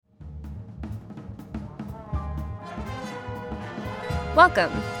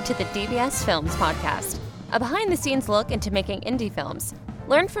Welcome to the DBS Films Podcast, a behind-the-scenes look into making indie films.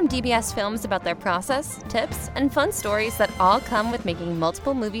 Learn from DBS Films about their process, tips, and fun stories that all come with making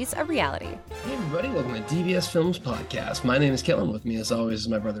multiple movies a reality. Hey everybody, welcome to DBS Films Podcast. My name is Kellen. With me as always is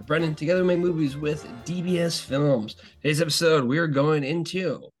my brother Brendan. Together we make movies with DBS Films. Today's episode, we are going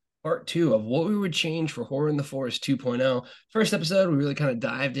into part 2 of what we would change for Horror in the Forest 2.0. First episode, we really kind of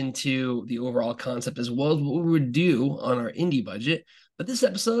dived into the overall concept as well as what we would do on our indie budget. But this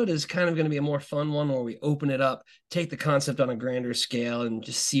episode is kind of going to be a more fun one where we open it up, take the concept on a grander scale, and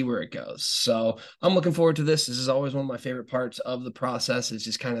just see where it goes. So I'm looking forward to this. This is always one of my favorite parts of the process. It's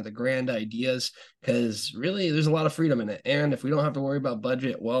just kind of the grand ideas, because really there's a lot of freedom in it. And if we don't have to worry about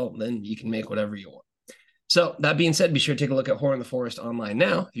budget, well, then you can make whatever you want. So that being said, be sure to take a look at Horror in the Forest online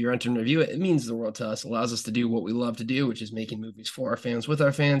now. If you're entering to review it, it means the world to us. It allows us to do what we love to do, which is making movies for our fans, with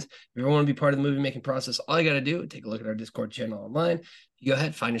our fans. If you ever want to be part of the movie making process, all you got to do is take a look at our Discord channel online. You go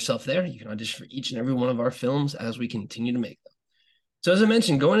ahead, find yourself there. You can audition for each and every one of our films as we continue to make them. So as I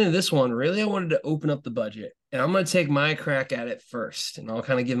mentioned, going into this one, really I wanted to open up the budget. And I'm going to take my crack at it first. And I'll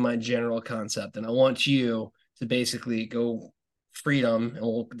kind of give my general concept. And I want you to basically go freedom, and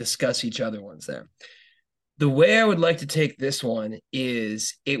we'll discuss each other ones there. The way I would like to take this one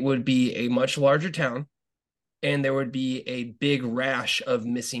is it would be a much larger town, and there would be a big rash of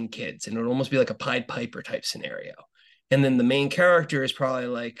missing kids, and it would almost be like a Pied Piper type scenario. And then the main character is probably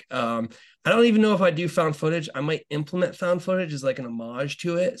like, I don't even know if I do found footage. I might implement found footage as like an homage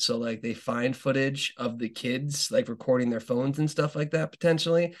to it. So like they find footage of the kids like recording their phones and stuff like that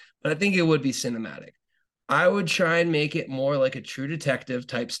potentially. But I think it would be cinematic. I would try and make it more like a True Detective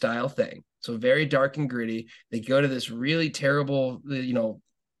type style thing. So very dark and gritty. They go to this really terrible,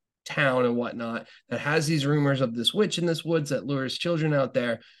 town and whatnot that has these rumors of this witch in this woods that lures children out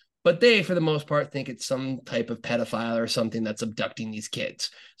there. But they, for the most part, think it's some type of pedophile or something that's abducting these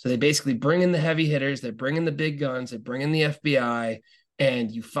kids. So they basically bring in the heavy hitters. They bring in the big guns. They bring in the FBI.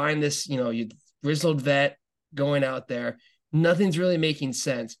 And you find this, you grizzled vet going out there. Nothing's really making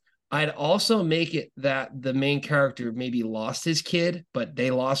sense. I'd also make it that the main character maybe lost his kid, but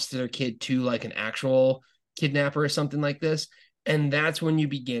they lost their kid to like an actual kidnapper or something like this. And that's when you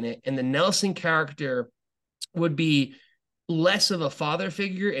begin it. And the Nelson character would be less of a father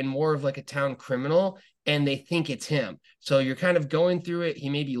figure and more of like a town criminal. And they think it's him. So you're kind of going through it. He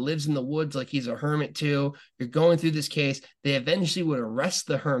maybe lives in the woods like he's a hermit too. You're going through this case. They eventually would arrest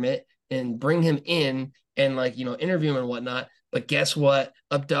the hermit and bring him in and interview him and whatnot. But guess what?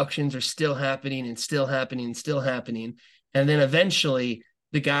 Abductions are still happening and still happening and still happening. And then eventually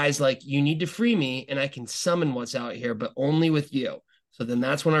the guy's like, you need to free me and I can summon what's out here, but only with you. So then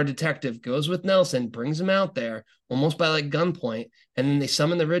that's when our detective goes with Nelson, brings him out there almost by like gunpoint. And then they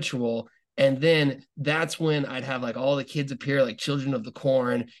summon the ritual. And then that's when I'd have like all the kids appear like children of the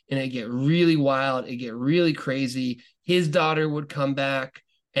corn, and it'd get really wild. It'd get really crazy. His daughter would come back.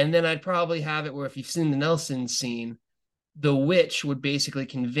 And then I'd probably have it where if you've seen the Nelson scene, the witch would basically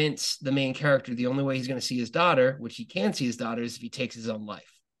convince the main character the only way he's going to see his daughter, which he can see his daughter, is if he takes his own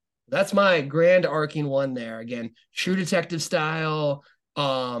life. That's my grand arcing one there. Again, True Detective style.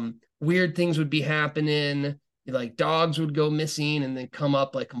 Weird things would be happening. Like dogs would go missing and then come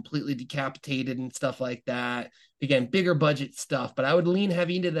up like completely decapitated and stuff like that. Again, bigger budget stuff, but I would lean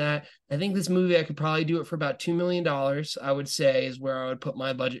heavy into that. I think this movie, I could probably do it for about $2 million, I would say, is where I would put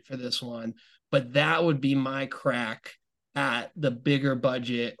my budget for this one. But that would be my crack at the bigger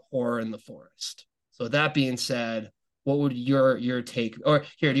budget Horror in the Forest. So that being said, what would your take? Or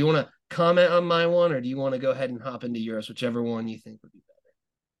here, do you want to comment on my one, or do you want to go ahead and hop into yours, whichever one you think would be better?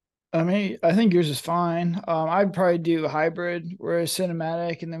 I mean, I think yours is fine. I'd probably do a hybrid where it's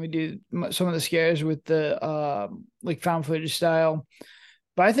cinematic, and then we do some of the scares with the like found footage style.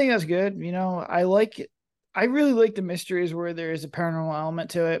 But I think that's good. I really like the mysteries where there is a paranormal element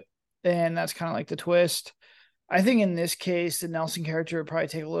to it, and that's kind of like the twist. I think in this case, the Nelson character would probably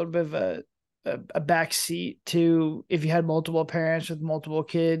take a little bit of a back seat to if you had multiple parents with multiple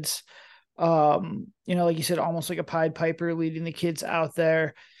kids. Like you said, almost like a Pied Piper leading the kids out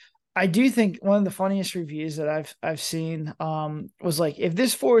there. I do think one of the funniest reviews that I've seen was like, if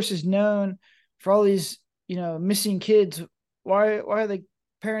this forest is known for all these missing kids, why are the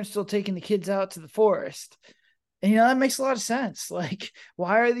parents still taking the kids out to the forest? And that makes a lot of sense. Like,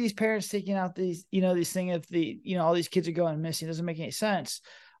 why are these parents taking out these these things if all these kids are going missing? It doesn't make any sense.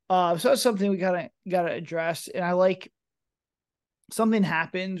 So that's something we gotta address. And I like something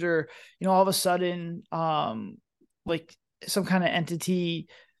happens, or all of a sudden, like some kind of entity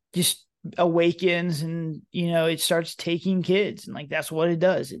just awakens, and it starts taking kids, and like that's what it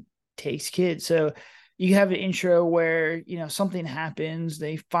does. It takes kids. So you have an intro where, you know, something happens,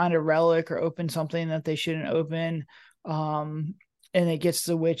 they find a relic or open something that they shouldn't open. And it gets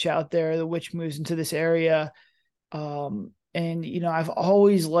the witch out there. The witch moves into this area. And, you know, I've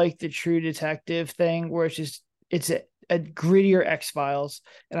always liked the True Detective thing where it's a grittier X-Files.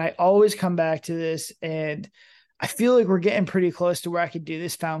 And I always come back to this, and I feel like we're getting pretty close to where I could do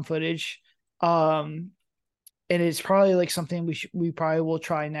this found footage. And it's probably like something we probably will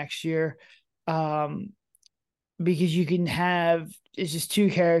try next year. Because you can have, it's just two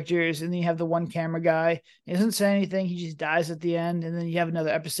characters, and then you have the one camera guy. He doesn't say anything. He just dies at the end. And then you have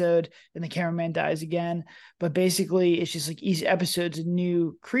another episode and the cameraman dies again. But basically it's just like each episode's a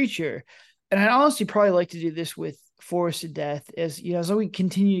new creature. And I'd honestly probably like to do this with Forest of Death, as you know, as we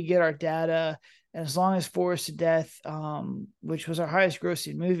continue to get our data, and as long as Forest of Death, which was our highest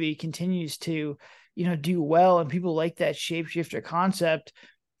grossing movie, continues to, you know, do well, and people like that shapeshifter concept,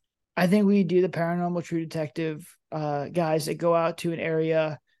 I think we do the paranormal True Detective guys that go out to an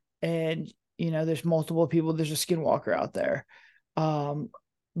area, and, you know, there's multiple people. There's a skinwalker out there.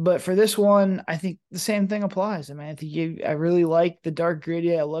 But for this one, I think the same thing applies. I mean, I really like the dark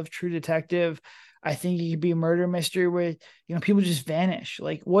gritty. I love True Detective. I think it could be a murder mystery where, you know, people just vanish.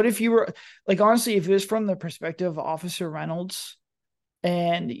 Like, what if you were, like, honestly, if it was from the perspective of Officer Reynolds,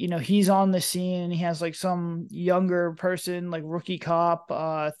 and, you know, he's on the scene and he has like some younger person, like rookie cop,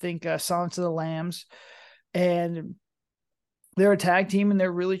 I think Silence of the Lambs, and they're a tag team, and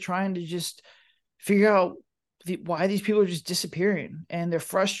they're really trying to just figure out why these people are just disappearing, and they're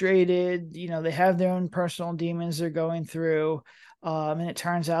frustrated. You know, they have their own personal demons they're going through. And it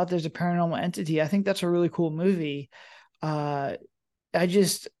turns out there's a paranormal entity. I think that's a really cool movie. For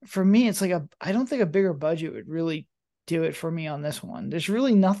me, it's like I don't think a bigger budget would really do it for me on this one. There's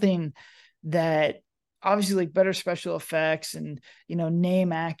really nothing that, obviously, like better special effects and, you know,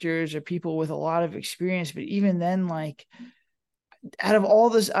 name actors or people with a lot of experience. But even then, like, out of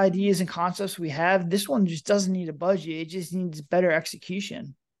all those ideas and concepts we have, this one just doesn't need a budget. It just needs better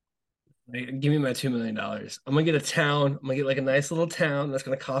execution. Give me my $2 million. I'm gonna get a town. I'm gonna get like a nice little town that's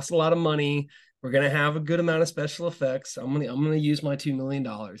gonna cost a lot of money. We're gonna have a good amount of special effects. I'm gonna use my $2 million.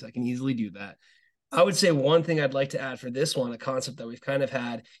 I can easily do that. I would say one thing I'd like to add for this one, a concept that we've kind of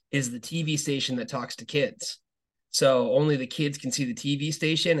had, is the TV station that talks to kids. So only the kids can see the TV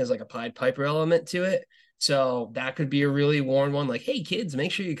station as like a Pied Piper element to it. So that could be a really worn one. Like, hey, kids,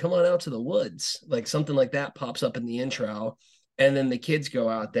 make sure you come on out to the woods. Like something like that pops up in the intro. And then the kids go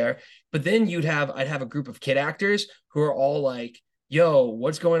out there. But then I'd have a group of kid actors who are all like, yo,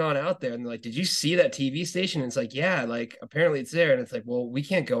 what's going on out there? And they're like, did you see that TV station? And it's like, yeah, like apparently it's there. And it's like, well, we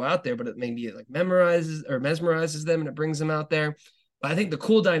can't go out there, but it like mesmerizes them, and it brings them out there. But I think the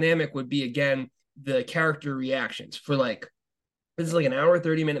cool dynamic would be, again, the character reactions for like, this is like an hour,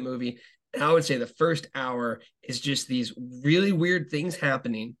 30-minute movie. And I would say the first hour is just these really weird things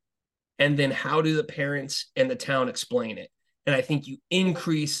happening. And then how do the parents and the town explain it? And I think you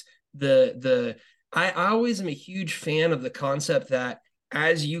increase I always am a huge fan of the concept that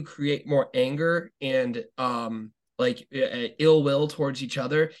as you create more anger and ill will towards each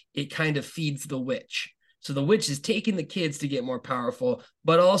other, it kind of feeds the witch. So the witch is taking the kids to get more powerful,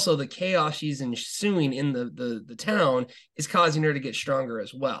 but also the chaos she's ensuing in the town is causing her to get stronger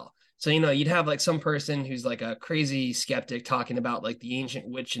as well. So, you know, you'd have like some person who's like a crazy skeptic talking about like the ancient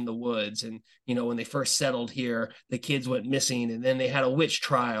witch in the woods. And, you know, when they first settled here, the kids went missing, and then they had a witch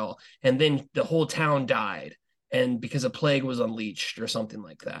trial, and then the whole town died, and because a plague was unleashed or something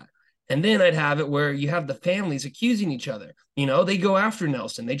like that. And then I'd have it where you have the families accusing each other. You know, they go after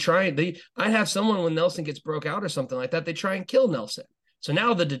Nelson. I'd have someone, when Nelson gets broke out or something like that, they try and kill Nelson. So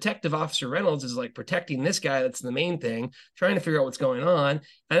now the detective, Officer Reynolds, is like protecting this guy. That's the main thing, trying to figure out what's going on.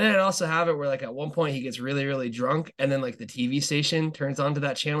 And then I'd also have it where like at one point he gets really, really drunk, and then like the TV station turns onto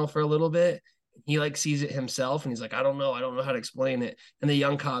that channel for a little bit. He like sees it himself, and he's like, I don't know how to explain it. And the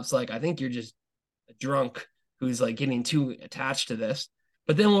young cop's like, I think you're just a drunk who's like getting too attached to this.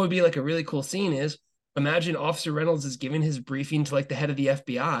 But then what would be like a really cool scene is, imagine Officer Reynolds is giving his briefing to like the head of the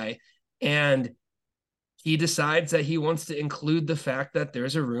FBI, and he decides that he wants to include the fact that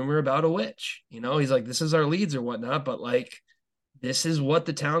there's a rumor about a witch. You know, he's like, this is our leads or whatnot, but like, this is what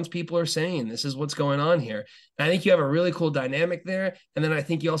the townspeople are saying. This is what's going on here. And I think you have a really cool dynamic there. And then I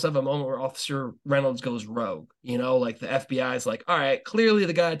think you also have a moment where Officer Reynolds goes rogue. You know, like the FBI is like, all right, clearly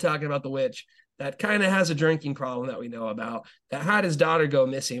the guy talking about the witch that kind of has a drinking problem that we know about, that had his daughter go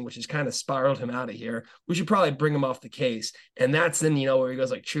missing, which has kind of spiraled him out of here. We should probably bring him off the case. And that's then, you know, where he goes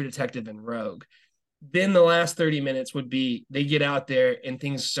like True Detective and rogue. Then the last 30 minutes would be they get out there and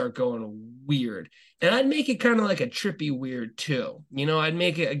things start going weird. And I'd make it kind of like a trippy weird too. You know, I'd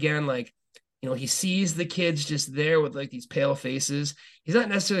make it again like he sees the kids just there with like these pale faces. He's not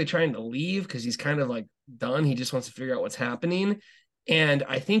necessarily trying to leave because he's kind of like done. He just wants to figure out what's happening. And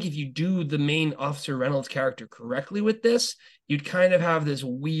I think if you do the main Officer Reynolds character correctly with this, you'd kind of have this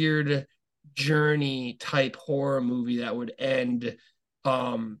weird journey type horror movie that would end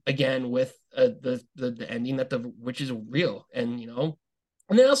again with the ending that the witch is real. And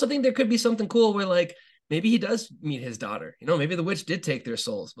I also think there could be something cool where like maybe he does meet his daughter. Maybe the witch did take their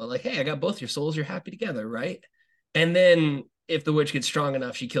souls, but like, hey, I got both your souls. You're happy together, right? And then if the witch gets strong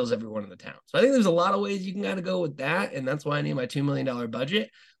enough, she kills everyone in the town. So I think there's a lot of ways you can kind of go with that. And that's why I need my $2 million budget.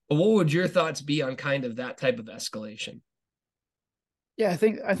 But what would your thoughts be on kind of that type of escalation? Yeah, I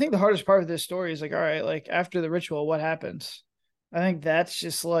think the hardest part of this story is like, all right, like after the ritual, what happens? I think that's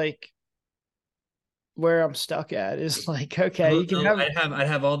just like where I'm stuck at is like, okay, you can have I'd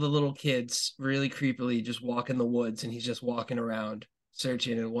have all the little kids really creepily just walk in the woods, and he's just walking around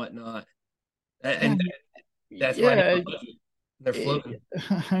searching and whatnot. And that's why I need yeah, my budget. They're floating.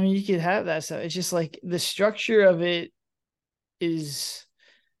 I mean, you could have that stuff. It's just like the structure of it is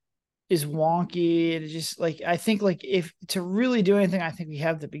is wonky. And it just like I think like if to really do anything, I think we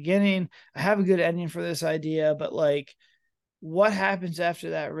have the beginning. I have a good ending for this idea, but like what happens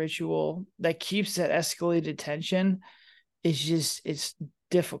after that ritual that keeps that escalated tension is just it's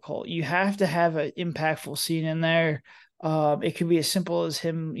difficult. You have to have an impactful scene in there. It could be as simple as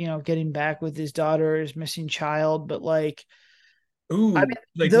him, getting back with his daughter, his missing child, but like I Ooh, mean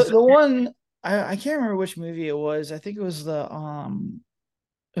like the one I can't remember which movie it was. I think it was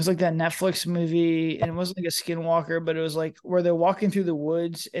it was like that Netflix movie, and it wasn't like a skinwalker, but it was like where they're walking through the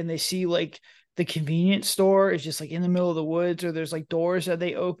woods and they see like the convenience store is just like in the middle of the woods, or there's like doors that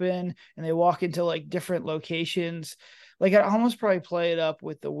they open and they walk into like different locations. Like I almost probably play it up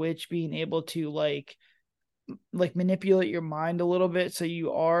with the witch being able to like manipulate your mind a little bit, so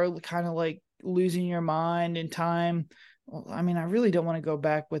you are kind of like losing your mind in time. Well, I mean, I really don't want to go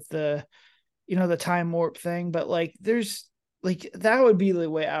back with the time warp thing, but like there's like that would be the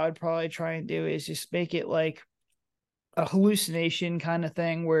way I would probably try and do is just make it like a hallucination kind of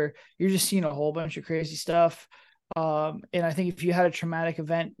thing where you're just seeing a whole bunch of crazy stuff. And I think if you had a traumatic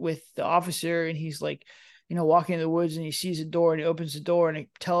event with the officer and he's like, walking in the woods and he sees a door and he opens the door and it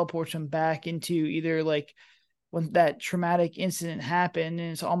teleports him back into either like when that traumatic incident happened,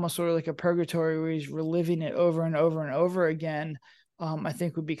 and it's almost sort of like a purgatory where he's reliving it over and over and over again. I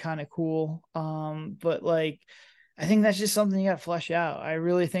think would be kind of cool. But like, I think that's just something you got to flesh out. I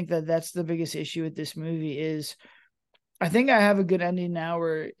really think that that's the biggest issue with this movie is I think I have a good ending now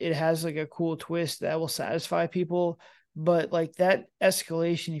where it has like a cool twist that will satisfy people. But like that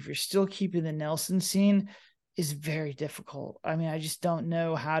escalation, if you're still keeping the Nelson scene, is very difficult. I mean, I just don't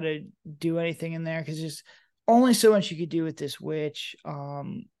know how to do anything in there because there's only so much you could do with this witch.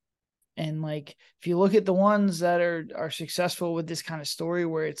 And like if you look at the ones that are successful with this kind of story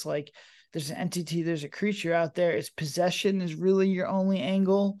where it's like there's an entity, there's a creature out there, its possession is really your only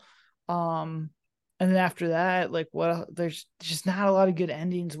angle. And then after that, like there's just not a lot of good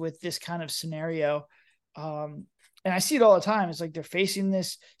endings with this kind of scenario. And I see it all the time. It's like they're facing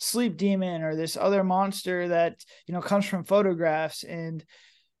this sleep demon or this other monster that, comes from photographs. And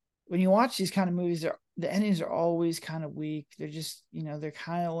when you watch these kind of movies, the endings are always kind of weak. They're just, they're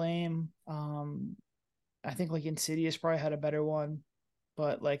kind of lame. I think like Insidious probably had a better one,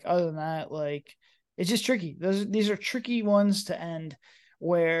 but like other than that, like it's just tricky. These are tricky ones to end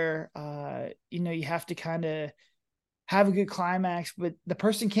where you have to kind of have a good climax, but the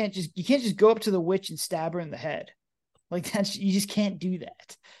person you can't just go up to the witch and stab her in the head. Like you just can't do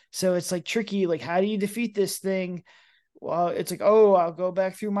that. So it's like tricky. Like, how do you defeat this thing? Well, it's like, oh, I'll go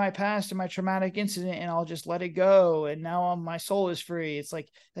back through my past and my traumatic incident and I'll just let it go. And now my soul is free. It's like,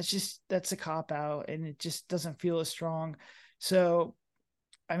 that's a cop out and it just doesn't feel as strong. So,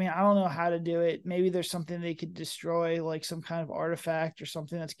 I mean, I don't know how to do it. Maybe there's something they could destroy, like some kind of artifact or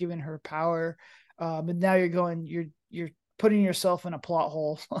something that's giving her power. But now you're putting yourself in a plot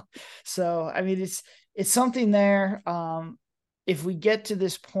hole. So, I mean, it's something there. If we get to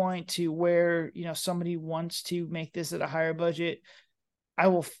this point to where, somebody wants to make this at a higher budget, I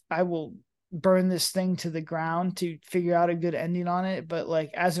will burn this thing to the ground to figure out a good ending on it. But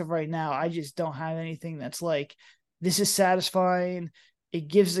like, as of right now, I just don't have anything that's like, this is satisfying. It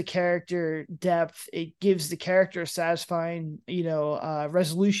gives the character depth. It gives the character a satisfying,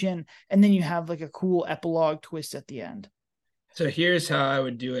 resolution. And then you have like a cool epilogue twist at the end. So here's how I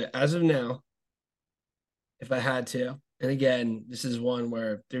would do it as of now, if I had to. And again, this is one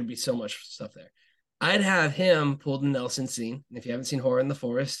where there'd be so much stuff there. I'd have him pull the Nelson scene. And if you haven't seen Horror in the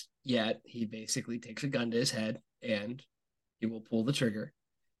Forest yet, he basically takes a gun to his head and he will pull the trigger.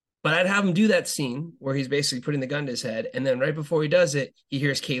 But I'd have him do that scene where he's basically putting the gun to his head. And then right before he does it, he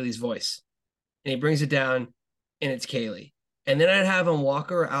hears Kaylee's voice. And he brings it down, and it's Kaylee. And then I'd have him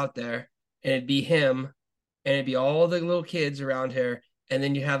walk her out there, and it'd be him, and it'd be all the little kids around her. And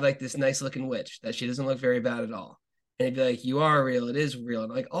then you have like this nice looking witch that she doesn't look very bad at all. And it'd be like, you are real. It is real.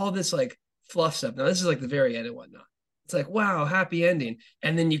 And like all this like fluff stuff. Now, this is like the very end and whatnot. It's like, wow, happy ending.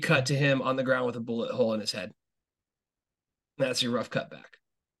 And then you cut to him on the ground with a bullet hole in his head. And that's your rough cut back.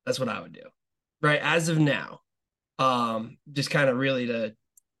 That's what I would do. Right. As of now, just kind of really to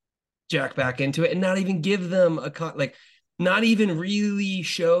jack back into it and not even give them not even really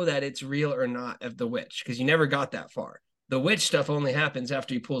show that it's real or not of the witch, because you never got that far. The witch stuff only happens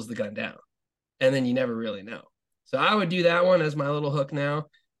after he pulls the gun down, and then you never really know. So I would do that one as my little hook now.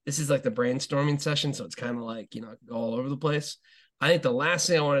 This is like the brainstorming session, so it's kind of like, you know, go all over the place. I think the last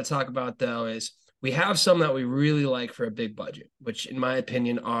thing I want to talk about, though, is we have some that we really like for a big budget, which in my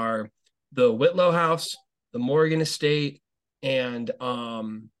opinion are the Whitlow House, the Morgan Estate, and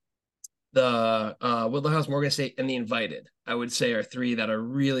the Whitlow House, Morgan Estate, and The Invited, I would say are three that are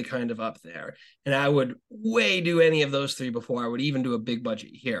really kind of up there. And I would way do any of those three before I would even do a big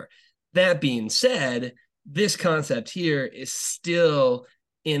budget here. That being said, this concept here is still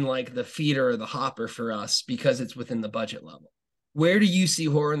in like the feeder or the hopper for us because it's within the budget level. Where do you see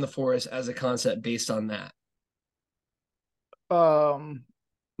Horror in the Forest as a concept based on that?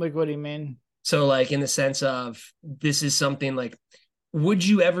 Like, what do you mean? So like in the sense of this is something like, would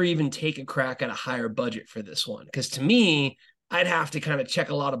you ever even take a crack at a higher budget for this one? Because to me, I'd have to kind of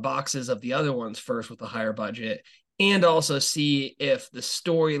check a lot of boxes of the other ones first with a higher budget, and also see if the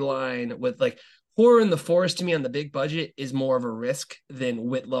storyline with like Horror in the Forest to me on the big budget is more of a risk than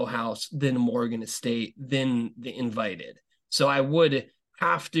Whitlow House, than Morgan Estate, than The Invited. So I would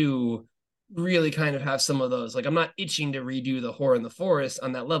have to really kind of have some of those. Like, I'm not itching to redo the Horror in the Forest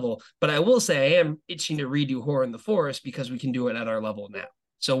on that level, but I will say I am itching to redo Horror in the Forest because we can do it at our level now.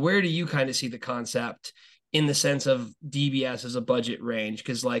 So where do you kind of see the concept in the sense of DBS as a budget range?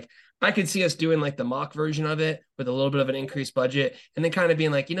 Because like I could see us doing like the mock version of it with a little bit of an increased budget and then kind of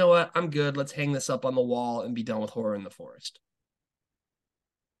being like, you know what, I'm good. Let's hang this up on the wall and be done with Horror in the Forest.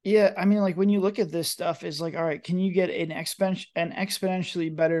 Yeah, I mean, like when you look at this stuff, is like, all right, can you get an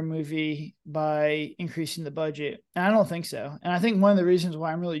exponentially better movie by increasing the budget? And I don't think so. And I think one of the reasons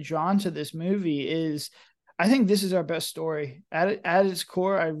why I'm really drawn to this movie is I think this is our best story. At its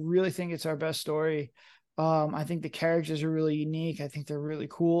core, I really think it's our best story. I think the characters are really unique. I think they're really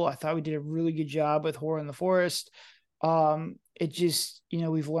cool. I thought we did a really good job with Horror in the Forest. It just, you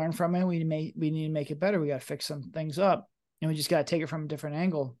know, we've learned from it. We need to make it better. We got to fix some things up. And we just got to take it from a different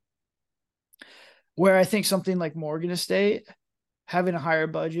angle. Where I think something like Morgan Estate, having a higher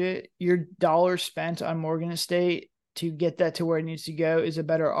budget, your dollar spent on Morgan Estate to get that to where it needs to go is a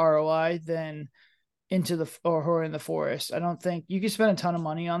better ROI than Horror in the Forest. I don't think you can spend a ton of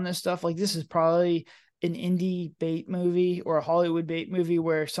money on this stuff. Like, this is probably an indie bait movie or a Hollywood bait movie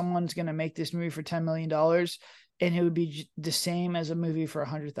where someone's going to make this movie for $10 million and it would be the same as a movie for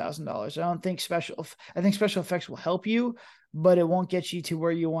 $100,000. I think special effects will help you, but it won't get you to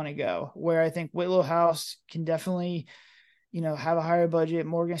where you want to go. Where I think Whitlow House can definitely, you know, have a higher budget.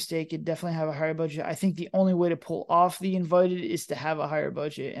 Morgan Estate could definitely have a higher budget. I think the only way to pull off The Invited is to have a higher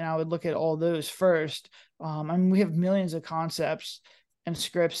budget. And I would look at all those first. I mean, we have millions of concepts and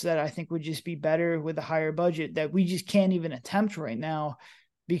scripts that I think would just be better with a higher budget that we just can't even attempt right now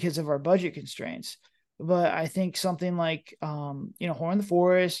because of our budget constraints. But I think something like, you know, Horror in the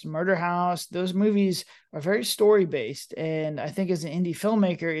Forest, Murder House, those movies are very story-based. And I think as an indie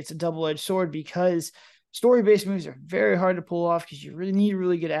filmmaker, it's a double-edged sword because story-based movies are very hard to pull off because you really need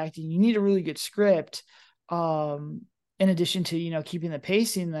really good acting. You need a really good script in addition to, you know, keeping the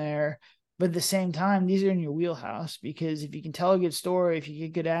pacing there. But at the same time, these are in your wheelhouse because if you can tell a good story, if you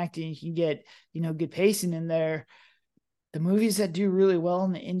get good acting, you can get, you know, good pacing in there. The movies that do really well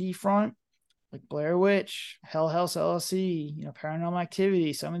on the indie front, like Blair Witch, Hell House LLC, you know, Paranormal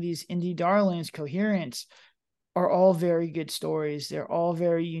Activity, some of these indie darlings, Coherence, are all very good stories. They're all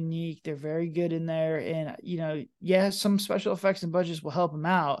very unique. They're very good in there. And, you know, yeah, some special effects and budgets will help them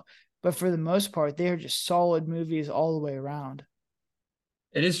out. But for the most part, they are just solid movies all the way around.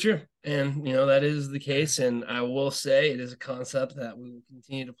 It is true. And, you know, that is the case. And I will say it is a concept that we will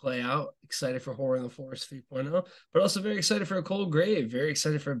continue to play out. Excited for Horror in the Forest 3.0, but also very excited for A Cold Grave. Very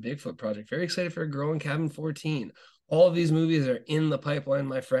excited for a Bigfoot project. Very excited for A Girl in Cabin 14. All of these movies are in the pipeline,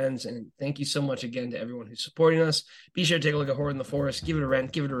 my friends. And thank you so much again to everyone who's supporting us. Be sure to take a look at Horror in the Forest. Give it a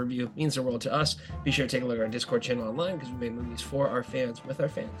rent. Give it a review. It means the world to us. Be sure to take a look at our Discord channel online because we make movies for our fans with our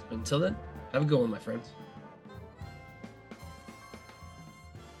fans. But until then, have a good one, my friends.